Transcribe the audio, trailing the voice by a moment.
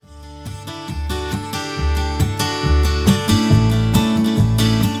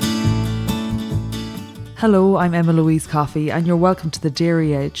Hello, I'm Emma Louise Coffey and you're welcome to the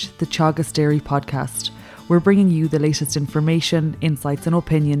Dairy Edge, the Teagasc Dairy podcast. We're bringing you the latest information, insights and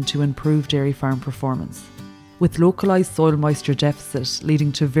opinion to improve dairy farm performance. With localised soil moisture deficit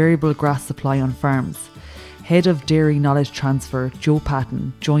leading to variable grass supply on farms, Head of Dairy Knowledge Transfer, Joe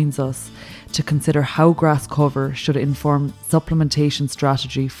Patton, joins us to consider how grass cover should inform supplementation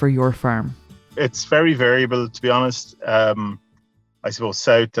strategy for your farm. It's very variable, to be honest. I suppose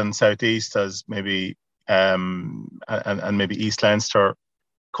south and southeast has maybe and maybe East Leinster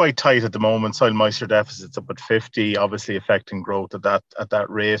quite tight at the moment. Soil moisture deficits up at 50, obviously affecting growth at that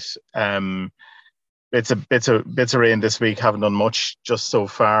rate. Bits of rain this week, haven't done much just so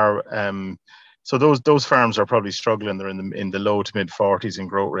far. So those farms are probably struggling. They're in the low to mid 40s in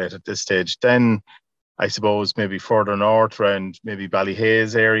growth rate at this stage. Then I suppose maybe further north around maybe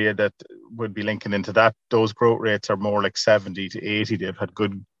Ballyhaise area that would be linking into that. Those growth rates are more like 70 to 80. They've had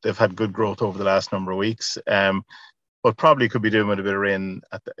good growth over the last number of weeks. But probably could be doing with a bit of rain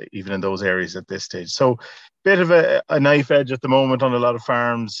even in those areas at this stage. So bit of a knife edge at the moment on a lot of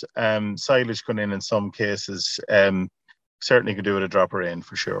farms. Silage coming in some cases. Certainly could do with a drop of rain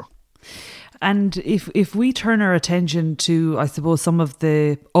for sure. And if we turn our attention to, I suppose, some of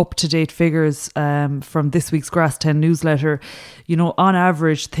the up-to-date figures from this week's Grass 10 newsletter, on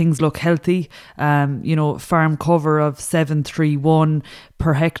average, things look healthy. Farm cover of 731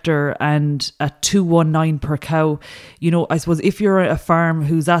 per hectare and at 219 per cow. I suppose if you're a farm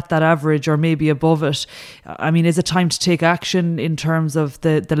who's at that average or maybe above it, is it time to take action in terms of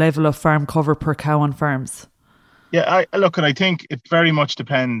the level of farm cover per cow on farms? Yeah, I think it very much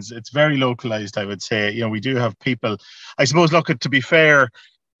depends. It's very localized, I would say. We do have people, I suppose, to be fair,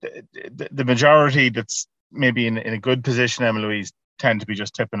 the majority that's maybe in a good position, Emma Louise, tend to be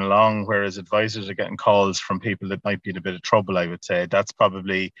just tipping along, whereas advisors are getting calls from people that might be in a bit of trouble, I would say.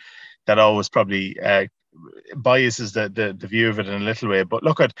 That always probably biases the view of it in a little way. But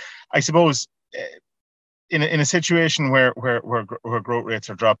I suppose in a situation where growth rates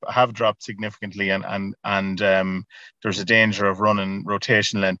have dropped significantly and there's a danger of running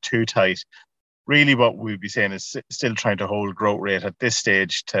rotation length too tight, really what we'd be saying is still trying to hold growth rate at this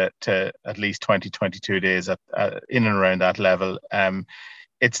stage to at least 20-22 days in and around that level.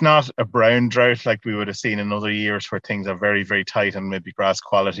 It's not a brown drought like we would have seen in other years where things are very, very tight and maybe grass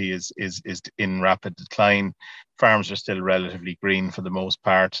quality is in rapid decline. Farms are still relatively green for the most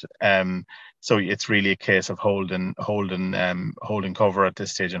part. So it's really a case of holding cover at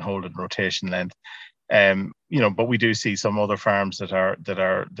this stage and holding rotation length. But we do see some other farms that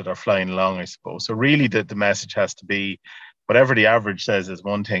are flying along, I suppose. So really the message has to be whatever the average says is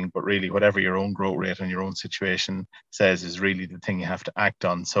one thing, but really whatever your own growth rate and your own situation says is really the thing you have to act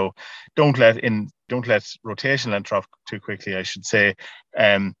on. So don't let rotation length drop too quickly, I should say.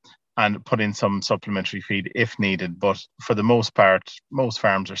 And put in some supplementary feed if needed. But for the most part, most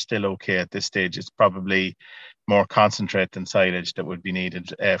farms are still okay at this stage. It's probably more concentrate than silage that would be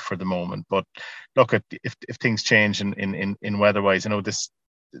needed for the moment. But if things change in weather-wise,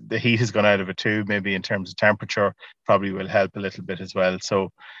 the heat has gone out of it too, maybe in terms of temperature, probably will help a little bit as well. So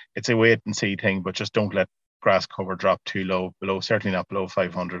it's a wait and see thing, but just don't let grass cover drop too low, certainly not below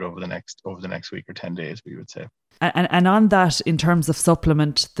 500 over the next week or 10 days, we would say. And on that, in terms of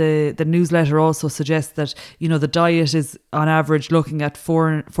supplement, the newsletter also suggests that, the diet is on average looking at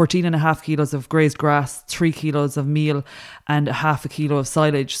 14.5 kilos of grazed grass, 3 kilos of meal and a half a kilo of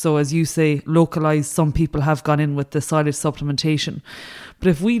silage. So as you say, localised, some people have gone in with the silage supplementation. But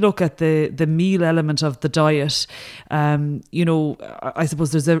if we look at the meal element of the diet, I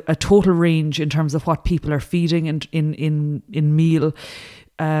suppose there's a total range in terms of what people are feeding in meal.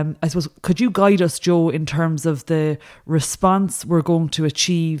 I suppose, could you guide us, Joe, in terms of the response we're going to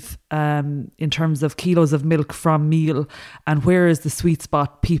achieve in terms of kilos of milk from meal, and where is the sweet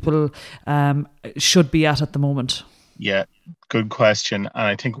spot people should be at the moment? Yeah, good question. And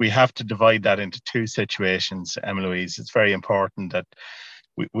I think we have to divide that into two situations, Emma Louise. It's very important that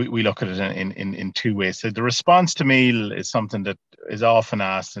we look at it in two ways. So the response to meal is something that is often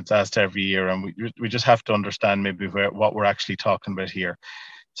asked. It's asked every year, and we just have to understand maybe what we're actually talking about here.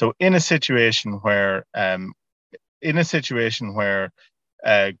 So in a situation where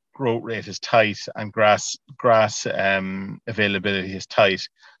growth rate is tight and grass availability is tight,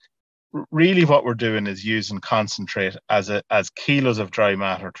 really what we're doing is using concentrate as kilos of dry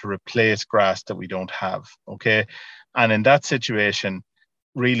matter to replace grass that we don't have. Okay, and in that situation,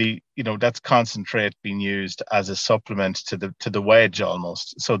 really, that's concentrate being used as a supplement to the wedge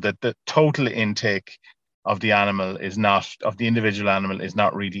almost, so that the total intake of the animal is not, of the individual animal is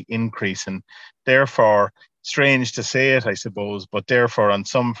not really increasing. Therefore, strange to say it, I suppose, but therefore on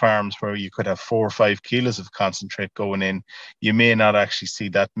some farms where you could have 4 or 5 kilos of concentrate going in, you may not actually see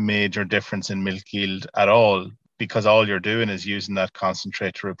that major difference in milk yield at all, because all you're doing is using that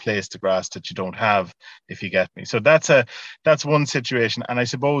concentrate to replace the grass that you don't have, if you get me. So that's one situation. And I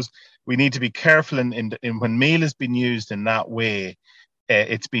suppose we need to be careful in when meal has been used in that way,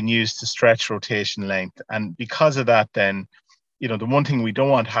 it's been used to stretch rotation length. And because of that, then, the one thing we don't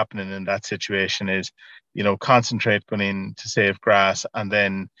want happening in that situation is, concentrate going in to save grass, and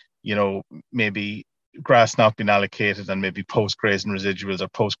then, maybe grass not being allocated, and maybe post-grazing residuals or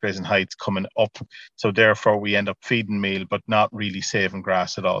post-grazing heights coming up. So therefore we end up feeding meal, but not really saving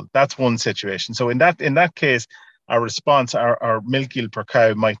grass at all. That's one situation. So in that case, our response, our milk yield per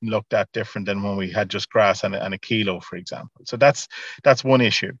cow mightn't look that different than when we had just grass and a kilo, for example. So that's one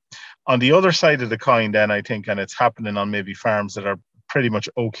issue. On the other side of the coin, then, I think, and it's happening on maybe farms that are pretty much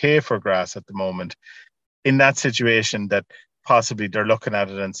okay for grass at the moment, in that situation, that possibly they're looking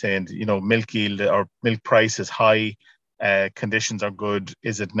at it and saying, milk yield or milk price is high, conditions are good.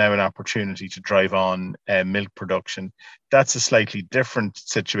 Is it now an opportunity to drive on milk production? That's a slightly different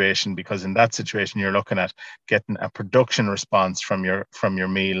situation, because in that situation you're looking at getting a production response from your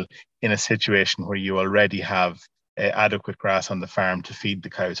meal in a situation where you already have adequate grass on the farm to feed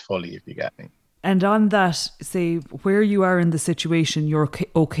the cows fully, if you get me. And on that, say where you are in the situation, you're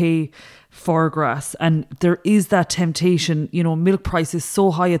okay for grass, and there is that temptation. Milk price is so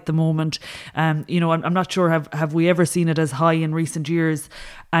high at the moment. I'm not sure have we ever seen it as high in recent years,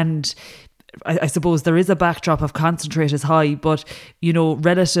 and I suppose there is a backdrop of concentrate is high, but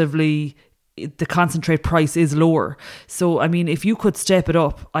relatively the concentrate price is lower. So, I mean, if you could step it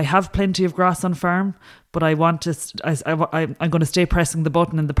up, I have plenty of grass on farm, but I'm going to stay pressing the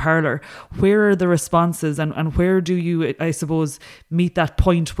button in the parlour. Where are the responses, and where do you, I suppose, meet that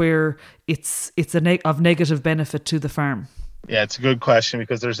point where it's of negative benefit to the farm? Yeah, it's a good question,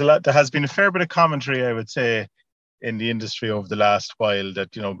 because there has been a fair bit of commentary, I would say, in the industry over the last while,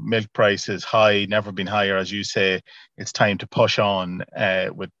 that milk price is high, never been higher. As you say, it's time to push on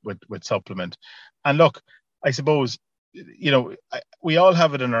with supplement. And look, I suppose we all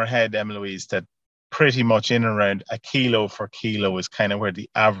have it in our head, Emma Louise, that pretty much in and around a kilo for kilo is kind of where the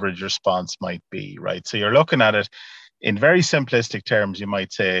average response might be, right? So you're looking at it in very simplistic terms. You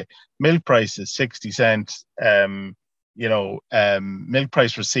might say milk price is 60 cents. Milk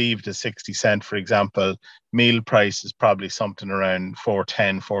price received is 60 cent, for example. Meal price is probably something around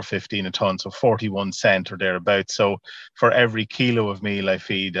 4.10, 4.15 a ton, so 41 cent or thereabouts. So for every kilo of meal I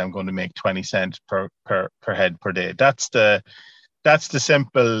feed, I'm going to make 20 cent per head per day. That's the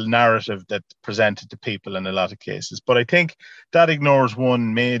simple narrative that's presented to people in a lot of cases. But I think that ignores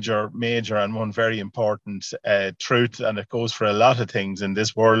one major and one very important truth, and it goes for a lot of things in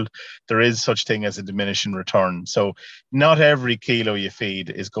this world. There is such thing as a diminishing return. So not every kilo you feed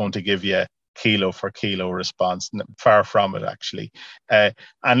is going to give you kilo for kilo response. Far from it, actually. And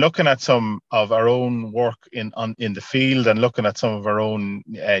looking at some of our own work in the field, and looking at some of our own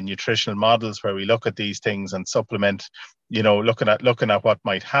nutritional models where we look at these things and supplement, looking at what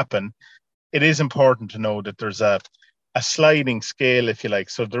might happen, it is important to know that there's a sliding scale, if you like.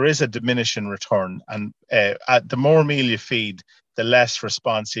 So there is a diminishing return, and at the more meal you feed, the less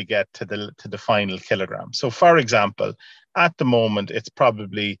response you get to the final kilogram. So, for example, at the moment, it's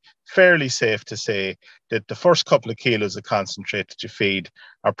probably fairly safe to say that the first couple of kilos of concentrate that you feed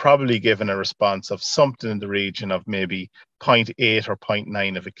are probably given a response of something in the region of maybe 0.8 or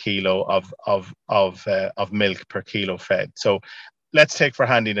 0.9 of a kilo of milk per kilo fed. So let's take for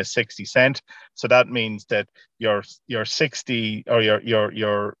handiness 60 cent. So that means that your 60 or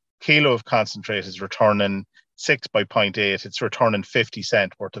your kilo of concentrate is returning 6 by 0.8. It's returning 50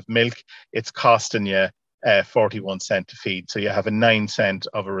 cent worth of milk. It's costing you 41 cent to feed. So you have a 9 cent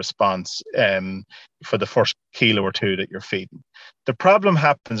of a response for the first kilo or two that you're feeding. The problem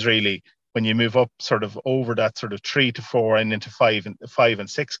happens really when you move up sort of over that sort of 3 to 4 and into 5 and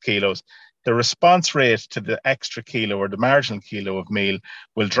 6 kilos. The response rate to the extra kilo or the marginal kilo of meal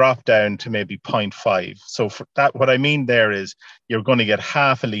will drop down to maybe 0.5. So for that, what I mean there is you're going to get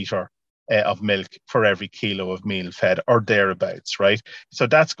half a litre of milk for every kilo of meal fed, or thereabouts, right? So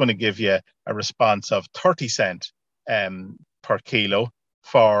that's going to give you a response of 30 cent per kilo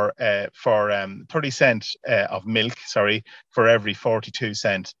for 30 cent of milk, for every 42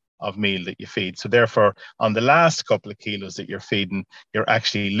 cent of meal that you feed. So therefore, on the last couple of kilos that you're feeding, you're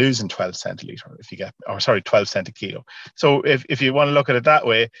actually losing 12 cent a litre, 12 cent a kilo. So if you want to look at it that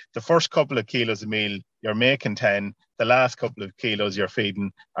way, the first couple of kilos of meal, you're making 10. The last couple of kilos you're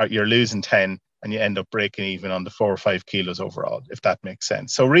feeding, you're losing 10. and you end up breaking even on the 4 or 5 kilos overall, if that makes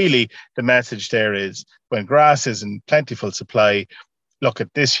sense. So really, the message there is when grass is in plentiful supply, look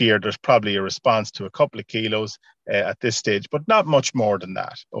at this year, there's probably a response to a couple of kilos at this stage, but not much more than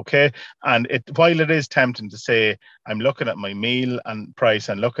that. Okay. And while it is tempting to say, I'm looking at my meal and price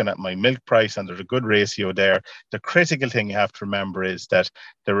and looking at my milk price, and there's a good ratio there, the critical thing you have to remember is that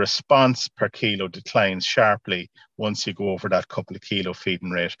the response per kilo declines sharply once you go over that couple of kilo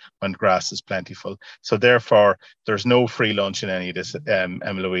feeding rate when grass is plentiful. So therefore, there's no free lunch in any of this,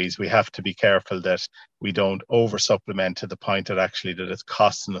 Louise. We have to be careful that we don't over supplement to the point that actually that it's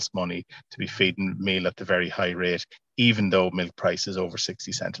costing us money to be feeding meal at the very high rate, even though milk price is over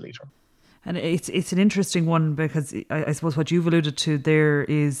 60 cent a litre. And it's an interesting one, because I suppose what you've alluded to there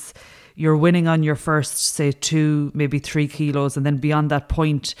is you're winning on your first, say, 2, maybe 3 kilos, and then beyond that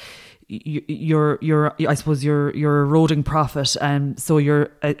point, you're I suppose you're eroding profit, and so you're,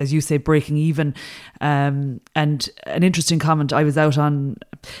 as you say, breaking even. And an interesting comment, I was out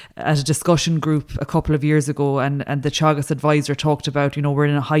at a discussion group a couple of years ago, and the Teagasc advisor talked about, we're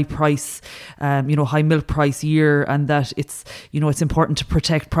in a high price, high milk price year, and that it's important to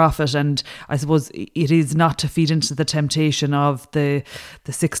protect profit. And I suppose it is not to feed into the temptation of the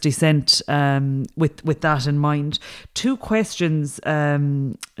 60 cent, with that in mind. 2 questions,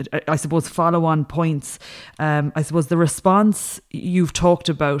 I suppose follow-on points. I suppose the response you've talked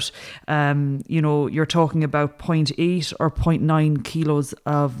about, you're talking about 0.8 or 0.9 kilos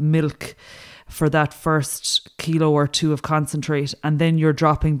of milk for that first kilo or 2 of concentrate, and then you're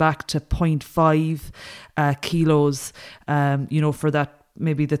dropping back to 0.5 kilos, for that,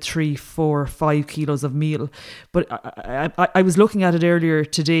 maybe the 3, 4, 5 kilos of meal. But I was looking at it earlier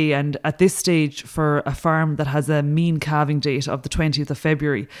today, and at this stage, for a farm that has a mean calving date of the 20th of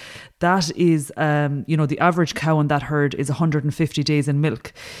February, that is, the average cow in that herd is 150 days in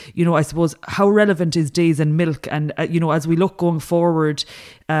milk. I suppose, how relevant is days in milk? And, as we look going forward,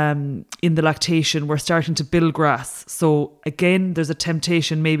 in the lactation, we're starting to build grass. So again, there's a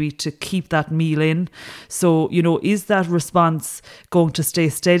temptation maybe to keep that meal in. So, is that response going to stay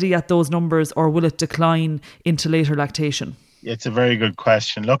steady at those numbers, or will it decline into later lactation? It's a very good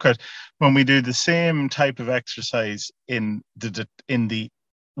question. Look at when we do the same type of exercise in the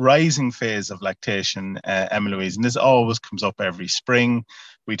rising phase of lactation, Louise, and this always comes up every spring.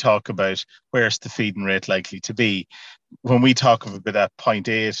 We talk about where's the feeding rate likely to be. When we talk of a bit at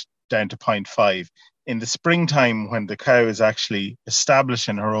 0.8 down to 0.5, in the springtime, when the cow is actually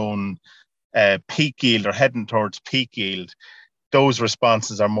establishing her own peak yield or heading towards peak yield, those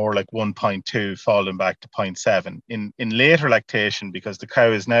responses are more like 1.2 falling back to 0.7. In later lactation, because the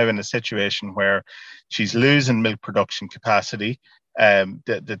cow is now in a situation where she's losing milk production capacity,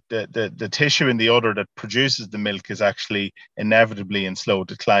 the tissue in the udder that produces the milk is actually inevitably in slow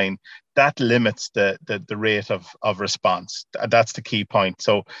decline. That limits the rate of response. That's the key point.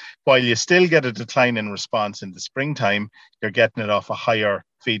 So while you still get a decline in response in the springtime, you're getting it off a higher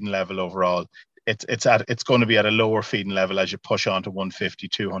feeding level overall. It's going to be at a lower feeding level as you push on to 150,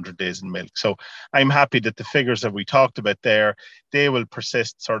 200 days in milk. So I'm happy that the figures that we talked about there, they will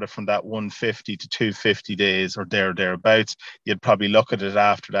persist sort of from that 150 to 250 days or thereabouts. You'd probably look at it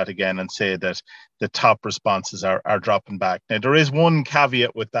after that again and say that the top responses are dropping back. Now, there is one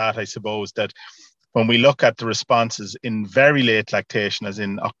caveat with that, I suppose, that when we look at the responses in very late lactation, as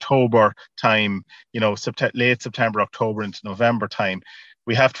in October time, late September, October into November time,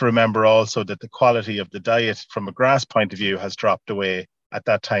 we have to remember also that the quality of the diet from a grass point of view has dropped away at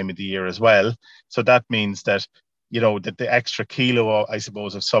that time of the year as well. So that means that, that the extra kilo, I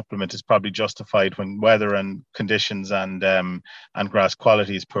suppose, of supplement is probably justified when weather and conditions and grass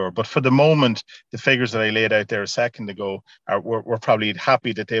quality is poor. But for the moment, the figures that I laid out there a second ago, we're probably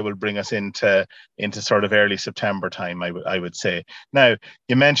happy that they will bring us into sort of early September time, I would say. Now,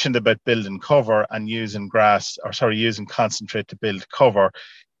 you mentioned about building cover and using concentrate to build cover.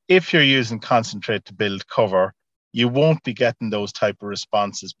 If you're using concentrate to build cover, you won't be getting those type of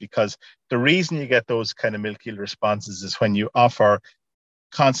responses, because the reason you get those kind of milk yield responses is when you offer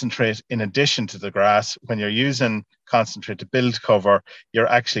concentrate in addition to the grass. When you're using concentrate to build cover, you're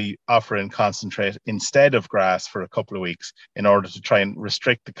actually offering concentrate instead of grass for a couple of weeks in order to try and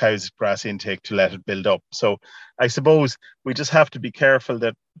restrict the cow's grass intake to let it build up. So I suppose we just have to be careful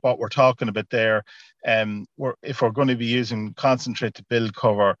that what we're talking about there, if we're going to be using concentrate to build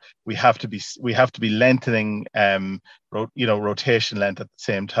cover, we have to be lengthening rotation length at the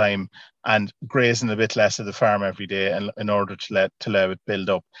same time, and grazing a bit less of the farm every day in order to allow it build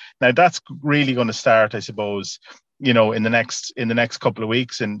up. Now, that's really going to start, I suppose, in the next couple of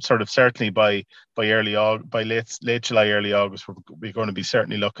weeks, and sort of certainly by late July, early August, we're going to be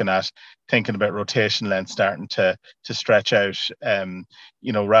certainly looking at thinking about rotation length starting to stretch out.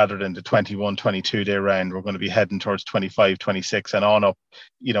 Rather than the 21, 22 day round, we're going to be heading towards 25, 26 and on up.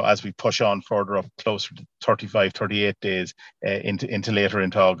 As we push on further up closer to 35, 38 days into later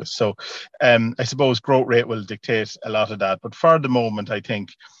into August. So, I suppose growth rate will dictate a lot of that. But for the moment, I think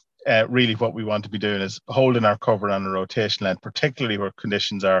really what we want to be doing is holding our cover on the rotation length, particularly where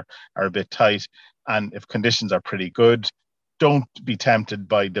conditions are a bit tight. And if conditions are pretty good, don't be tempted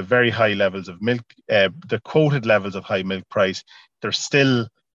by the very high levels of milk, the quoted levels of high milk price. There's still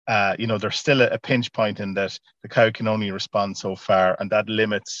a pinch point in that the cow can only respond so far, and that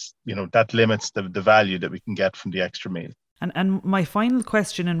limits the value that we can get from the extra meal. And my final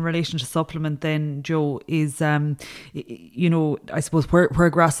question in relation to supplement then, Joe, is, I suppose where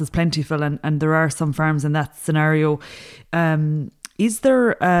grass is plentiful and there are some farms in that scenario, is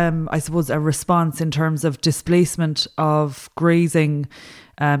there, I suppose, a response in terms of displacement of grazing,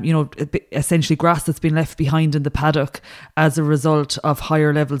 essentially grass that's been left behind in the paddock as a result of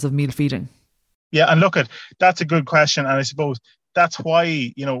higher levels of meal feeding? Yeah, and that's a good question, and I suppose that's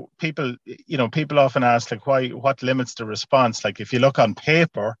why people often ask, like, what limits the response. Like, if you look on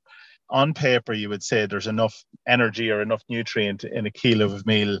paper you would say there's enough energy or enough nutrient in a kilo of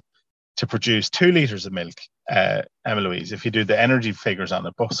meal to produce 2 liters of milk, Emma Louise, if you do the energy figures on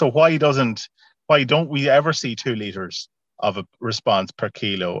it. But so why don't we ever see 2 liters of a response per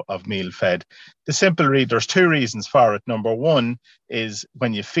kilo of meal fed? There's 2 reasons for it. Number one is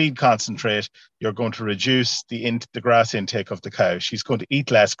when you feed concentrate, you're going to reduce the grass intake of the cow. She's going to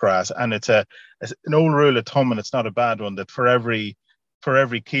eat less grass, and it's an old rule of thumb, and it's not a bad one, that for every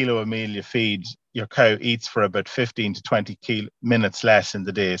kilo of meal you feed, your cow eats for about 15 to 20 minutes less in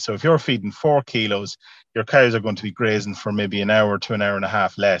the day. So if you're feeding 4 kilos, your cows are going to be grazing for maybe an hour to an hour and a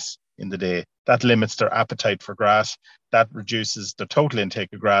half less in the day. That limits their appetite for grass. That reduces the total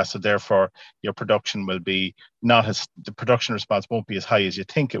intake of grass. So therefore, your production will be the production response won't be as high as you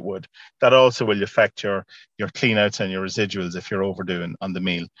think it would. That also will affect your cleanouts and your residuals if you're overdoing on the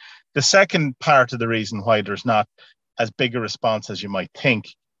meal. The second part of the reason why there's not as big a response as you might think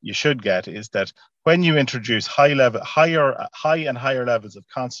you should get is that when you introduce high and higher levels of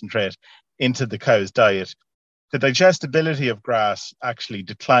concentrate into the cow's diet, the digestibility of grass actually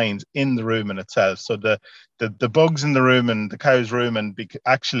declines in the rumen itself. So the bugs in the rumen, the cow's rumen,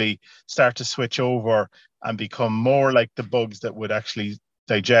 actually start to switch over and become more like the bugs that would actually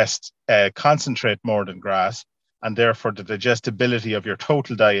digest concentrate more than grass, and therefore the digestibility of your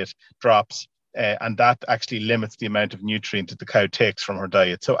total diet drops. And that actually limits the amount of nutrient that the cow takes from her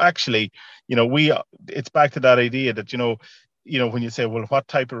diet. So actually, it's back to that idea that, when you say, well, what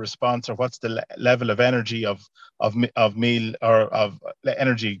type of response or what's the level of energy of meal or of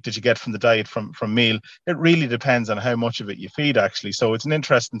energy did you get from the diet from meal? It really depends on how much of it you feed, actually. So it's an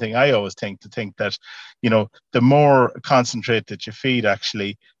interesting thing. I always think that, the more concentrate that you feed,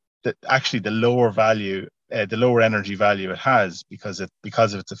 the lower value, the lower energy value it has because of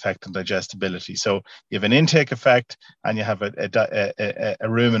its effect on digestibility. So you have an intake effect and you have a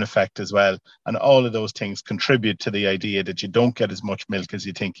rumen effect as well. And all of those things contribute to the idea that you don't get as much milk as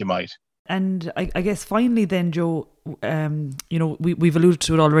you think you might. And I guess finally then, Joe, we've alluded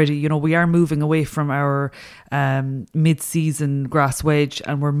to it already, we are moving away from our mid-season grass wedge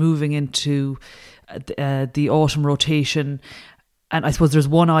and we're moving into the autumn rotation. And I suppose there's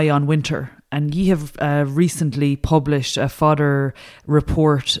one eye on winter. And ye have recently published a fodder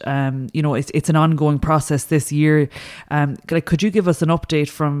report. It's an ongoing process this year. Could you give us an update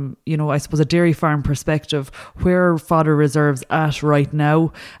from, I suppose, a dairy farm perspective, where fodder reserves at right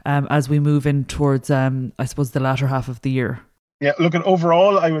now as we move in towards, I suppose, the latter half of the year? Yeah, look, at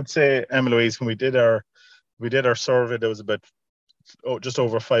overall, I would say, Emma Louise, when we did our survey, there was about just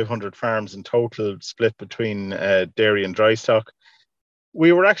over 500 farms in total, split between dairy and dry stock.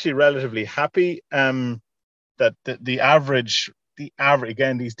 We were actually relatively happy that the average,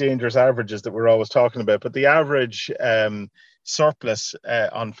 again, these dangerous averages that we're always talking about, but the average surplus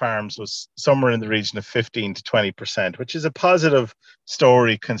on farms was somewhere in the region of 15 to 20%, which is a positive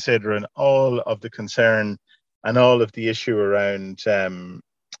story considering all of the concern and all of the issue around,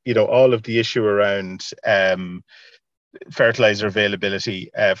 fertilizer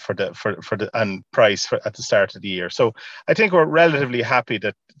availability and price at the start of the year. So I think we're relatively happy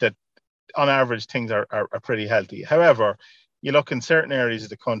that on average things are pretty healthy. However, you look in certain areas of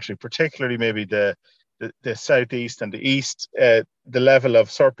the country, particularly maybe the southeast and the east, the level of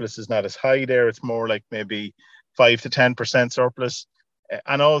surplus is not as high there. It's more like maybe 5 to 10% surplus.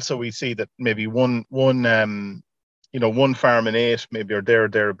 And also we see that maybe one one farm in 8, maybe, or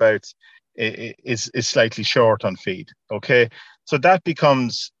thereabouts, is slightly short on feed. Okay, so that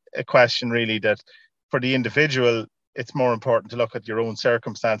becomes a question really that for the individual, it's more important to look at your own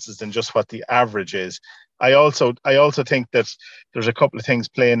circumstances than just what the average is. I also think that there's a couple of things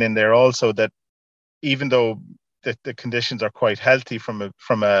playing in there also, that even though the conditions are quite healthy from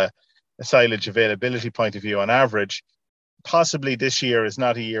a silage availability point of view on average, possibly this year is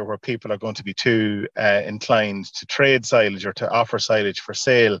not a year where people are going to be too inclined to trade silage or to offer silage for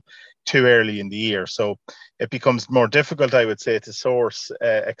sale too early in the year. So it becomes more difficult, I would say, to source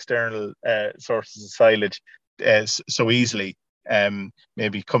external sources of silage so easily,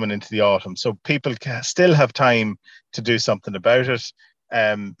 maybe coming into the autumn. So people still have time to do something about it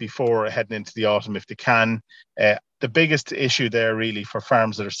before heading into the autumn if they can. The biggest issue there really for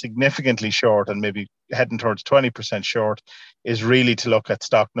farms that are significantly short and maybe heading towards 20% short is really to look at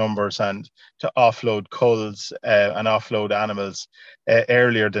stock numbers and to offload culls and offload animals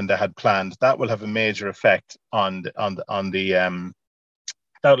earlier than they had planned. That will have a major effect on the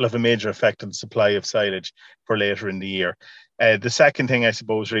that will have a major effect on the supply of silage for later in the year. The second thing, I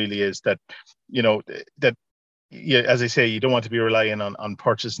suppose, really is that, that, yeah, as I say, you don't want to be relying on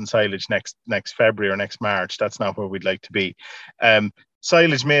purchasing silage next February or next March. That's not where we'd like to be.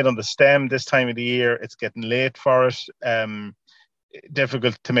 Silage made on the stem this time of the year, it's getting late for it.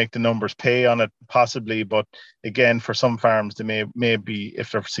 Difficult to make the numbers pay on it, possibly, but again, for some farms, they may be,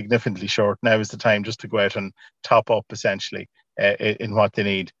 if they're significantly short, now is the time just to go out and top up essentially in what they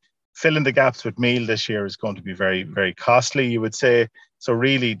need. Filling the gaps with meal this year is going to be very, very costly, you would say. So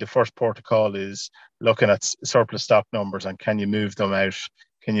really, the first port of call is looking at surplus stock numbers and can you move them out?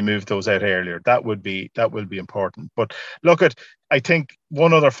 Can you move those out earlier? That will be important. But I think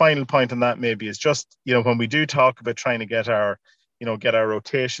one other final point on that maybe is just, when we do talk about trying to get our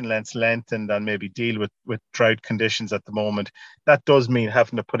rotation lengths lengthened and maybe deal with drought conditions at the moment, that does mean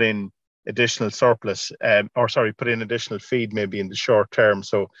having to put in additional surplus, put in additional feed maybe in the short term.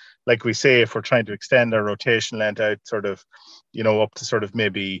 So like we say, if we're trying to extend our rotation length out sort of, up to sort of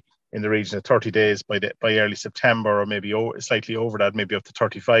maybe in the region of 30 days by early September, or maybe slightly over that, maybe up to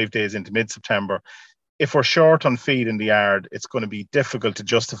 35 days into mid-September. If we're short on feed in the yard, it's going to be difficult to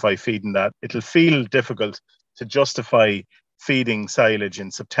justify feeding that. It'll feel difficult to justify feeding silage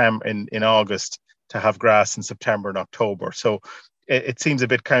in September, in August, to have grass in September and October. So it seems a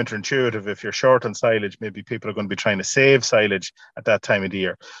bit counterintuitive. If you're short on silage, maybe people are going to be trying to save silage at that time of the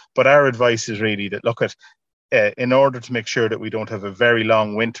year. But our advice is really that in order to make sure that we don't have a very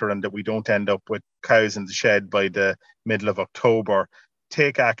long winter and that we don't end up with cows in the shed by the middle of October,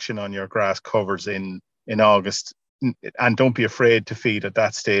 take action on your grass covers in August, and don't be afraid to feed at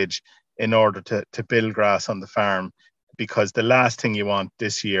that stage in order to build grass on the farm, because the last thing you want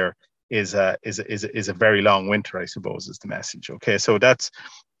this year is a very long winter, I suppose, is the message. Okay, so that's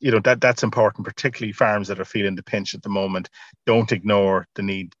important, particularly farms that are feeling the pinch at the moment. Don't ignore the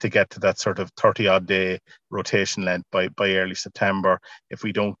need to get to that sort of 30-odd day rotation length by early September. If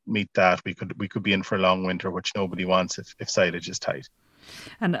we don't meet that, we could be in for a long winter, which nobody wants if silage is tight.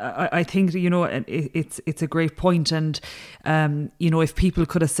 And I think, it's a great point. And, if people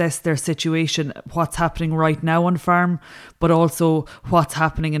could assess their situation, what's happening right now on farm, but also what's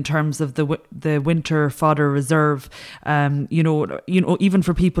happening in terms of the winter fodder reserve, even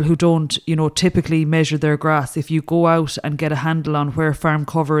for people who don't, typically measure their grass, if you go out and get a handle on where farm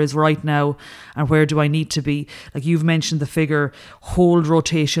cover is right now and where do I need to be, like you've mentioned the figure, hold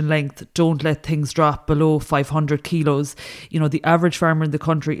rotation length, don't let things drop below 500 kilos. The average farmer in the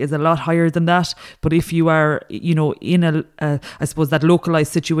country is a lot higher than that, but if you are in I suppose that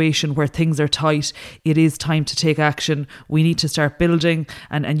localized situation where things are tight, it is time to take action. We need to start building,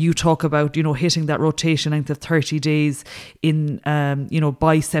 and you talk about hitting that rotation length of 30 days in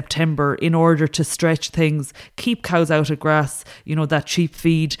by September in order to stretch things, keep cows out of grass, that cheap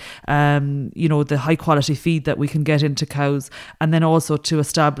feed, the high quality feed that we can get into cows, and then also to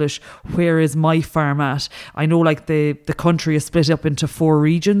establish where is my farm at. I know like the country is split up into 4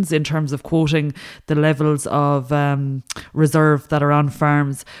 regions in terms of quoting the levels of reserve that are on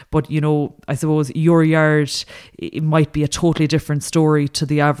farms, but I suppose your yard, it might be a totally different story to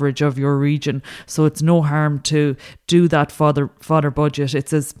the average of your region, so it's no harm to do that fodder budget.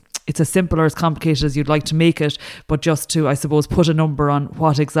 It's as simple or as complicated as you'd like to make it, but just to, I suppose, put a number on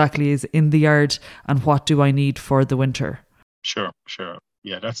what exactly is in the yard and what do I need for the winter. Sure.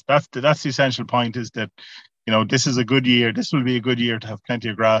 Yeah, that's the essential point, is that this is a good year. This will be a good year to have plenty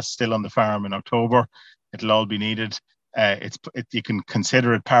of grass still on the farm in October. It'll all be needed. You can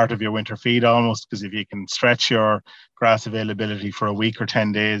consider it part of your winter feed almost, because if you can stretch your grass availability for a week or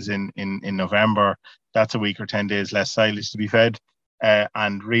 10 days in November, that's a week or 10 days less silage to be fed.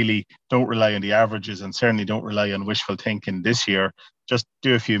 And really don't rely on the averages, and certainly don't rely on wishful thinking this year. Just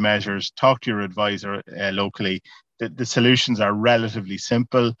do a few measures, talk to your advisor locally. The solutions are relatively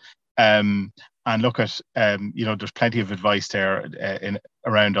simple. And look at, there's plenty of advice there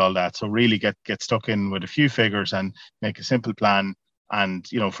around all that. So really get stuck in with a few figures and make a simple plan. And,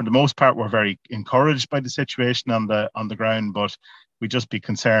 for the most part, we're very encouraged by the situation on the ground, but we just be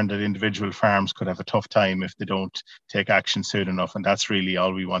concerned that individual farms could have a tough time if they don't take action soon enough. And that's really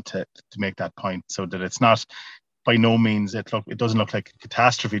all we want to make that point, so that it's not, by no means, it doesn't look like a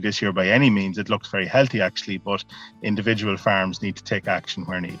catastrophe this year by any means. It looks very healthy actually, but individual farms need to take action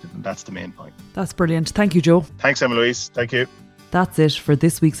where needed, and that's the main point. That's brilliant. Thank you, Joe. Thanks, Emma-Louise. Thank you. That's it for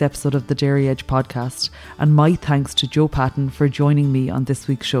this week's episode of the Dairy Edge podcast, and my thanks to Joe Patton for joining me on this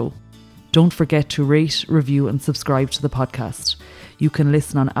week's show. Don't forget to rate, review and subscribe to the podcast. You can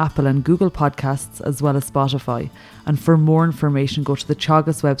listen on Apple and Google Podcasts as well as Spotify, and for more information go to the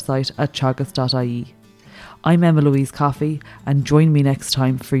Teagasc website at teagasc.ie. I'm Emma-Louise Coffey, and join me next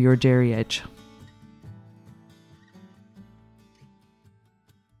time for your Dairy Edge.